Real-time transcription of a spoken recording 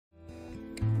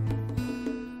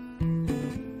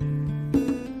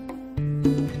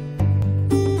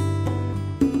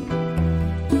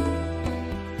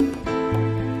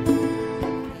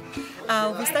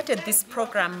started this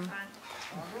program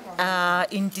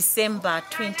in December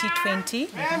 2020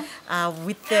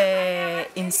 with the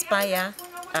Inspire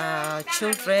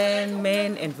children,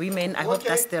 men and women. I hope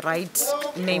that's the right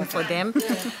name for them.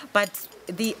 But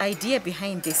the idea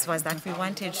behind this was that we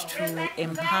wanted to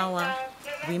empower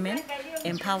women,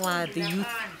 empower the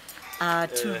youth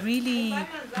to really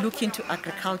look into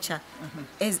agriculture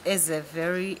as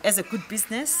a good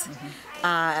business,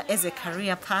 as a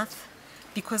career path,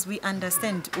 because we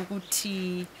understand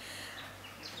Uguti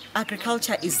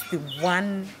agriculture is the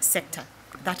one sector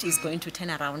that is going to turn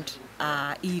around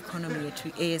economy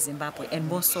to Zimbabwe, and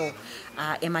more so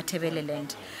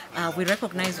Matebeleland. We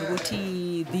recognize that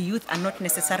the youth are not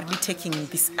necessarily taking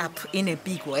this up in a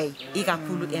big way.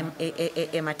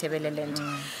 Matebeleland.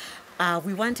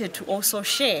 We wanted to also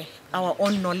share our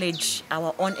own knowledge,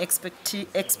 our own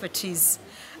expertise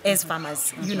as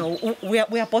farmers. You know,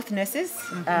 we are both nurses,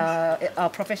 our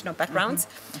professional backgrounds,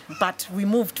 but we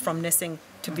moved from nursing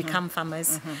to become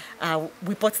farmers.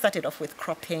 We both started off with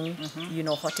cropping, you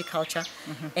know, horticulture,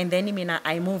 and then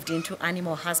I moved into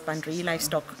animal husbandry,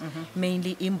 livestock,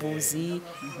 mainly imbuzi,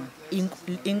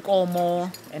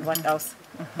 inkomo, and what else?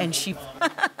 And sheep.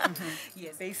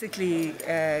 Yes. Basically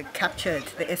captured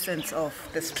the essence of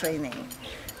this training,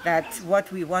 that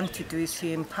what we want to do is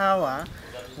to empower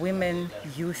women,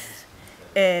 youth,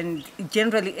 and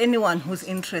generally anyone who's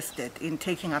interested in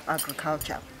taking up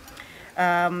agriculture.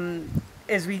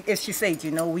 As she said,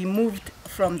 you know, we moved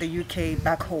from the UK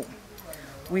back home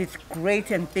with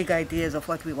great and big ideas of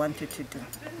what we wanted to do.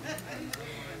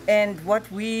 And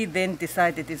what we then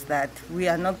decided is that we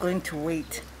are not going to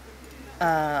wait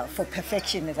for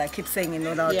perfection, as I keep saying in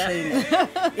all our training,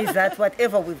 is that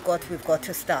whatever we've got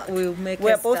to start.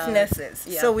 We're both nurses,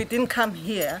 so we didn't come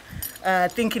here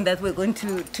thinking that we're going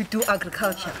to do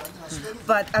agriculture,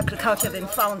 but agriculture then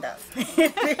found us.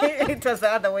 It was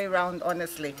the other way around,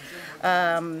 honestly.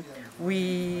 By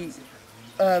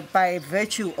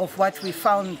virtue of what we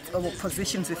found, or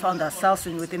positions we found ourselves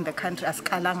in within the country as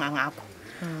Kalangangako,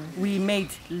 we made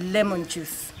lemon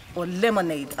juice or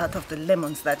lemonade out of the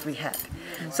lemons that we had.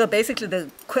 So basically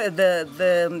the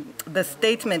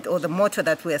statement or the motto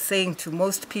that we're saying to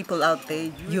most people out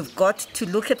there, you've got to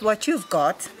look at what you've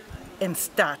got and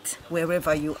start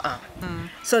wherever you are.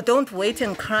 So don't wait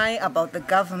and cry about the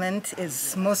government,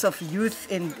 as most of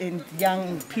youth and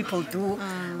young people do,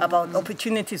 about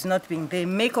opportunities not being there.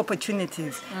 Make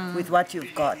opportunities with what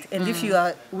you've got. And if you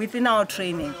are within our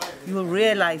training, you will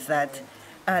realize that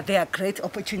there are great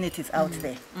opportunities out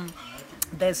there.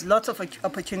 There's lots of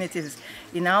opportunities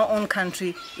in our own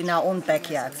country, in our own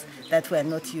backyards, that we're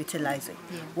not utilizing.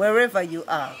 Wherever you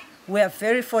are, we are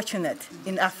very fortunate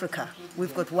in Africa.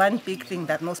 We've got one big thing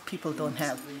that most people don't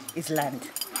have, is land.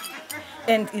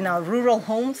 And in our rural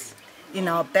homes, in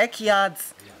our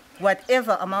backyards,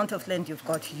 whatever amount of land you've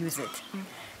got, use it.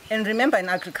 And remember, in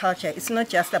agriculture, it's not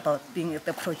just about being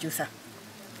the producer.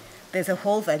 There's a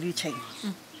whole value chain.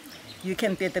 You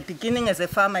can be at the beginning as a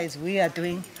farmer, as we are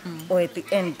doing, or at the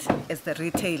end as the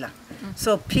retailer.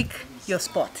 So pick your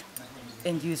spot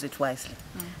and use it wisely.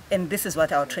 And this is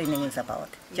what our training is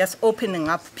about. Just opening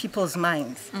up people's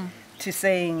minds to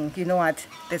saying, you know what,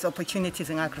 there's opportunities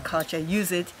in agriculture.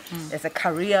 Use it as a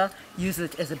career, use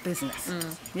it as a business.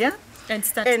 Yeah? And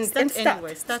start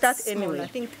anywhere. Start anywhere.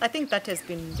 I think that has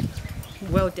been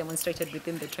well demonstrated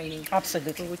within the training.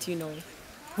 Absolutely. Which, you know,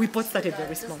 we both started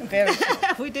very small. Very small.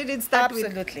 We didn't start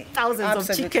with thousands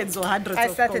of chickens or hundreds of I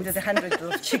started cows. with hundreds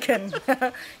of chickens,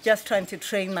 just trying to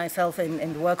train myself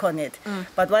and work on it.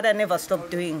 But what I never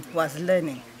stopped doing was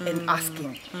learning and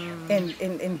asking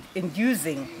and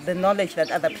using the knowledge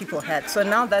that other people had. So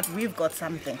now that we've got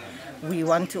something, we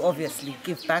want to obviously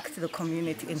give back to the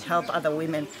community and help other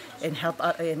women and help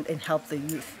the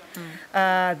youth.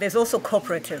 There's also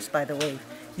cooperatives, by the way.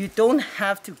 You don't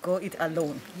have to go it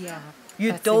alone.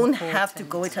 You don't have to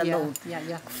go it alone.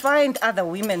 Find other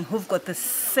women who've got the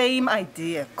same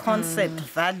idea, concept,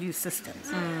 value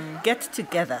systems. Get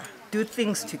together, do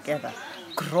things together,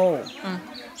 grow,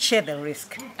 share the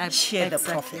risk, share the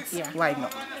profits. Why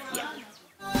not?